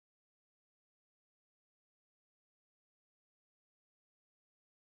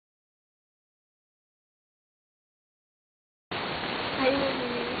Hi,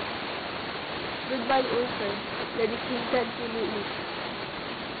 Lulli. Goodbye, Ulcer. Dedicated to Lulli.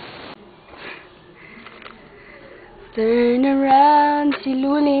 Turn around, si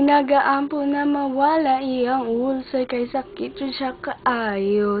Lulli nagaampo na mawala iyang ulcer kay sakit yun siya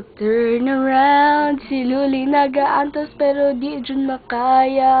kaayo. Turn around, si Lulli nagaantos pero di jud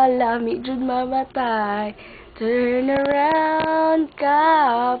makaya, lami jud mamatay. Turn around,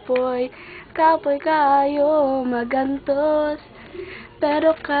 kapoy kayo magantos,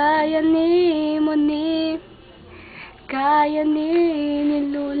 pero kaya ni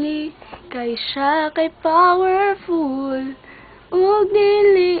Lulli. Kay siya kay powerful, ug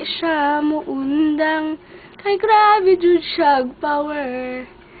dili siya muundang. Kay grabe jud siya power,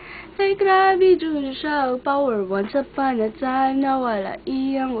 Once upon a time nawala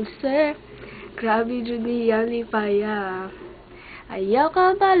iyang ulcer, grabe jud niyang lipaya. Ayaw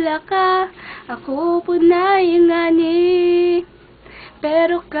ka bala ka, ako po na ingani,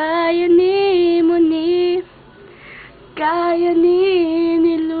 pero kaya ni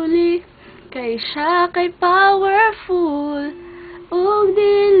Lulli. Kay siya kay powerful, ug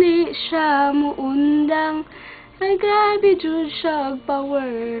dili siya muundang. Kay grabe jud siya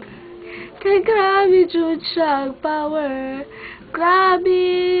power, grabe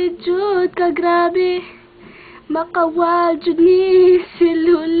jud ka grabe. Makawal jud ni si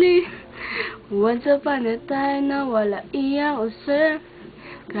Lulli. Once upon a time nawala iyang ulcer,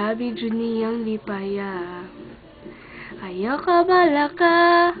 grabe jud niyang lipaya. Ayaw ka bala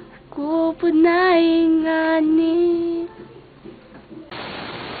ka, kupod na ingani.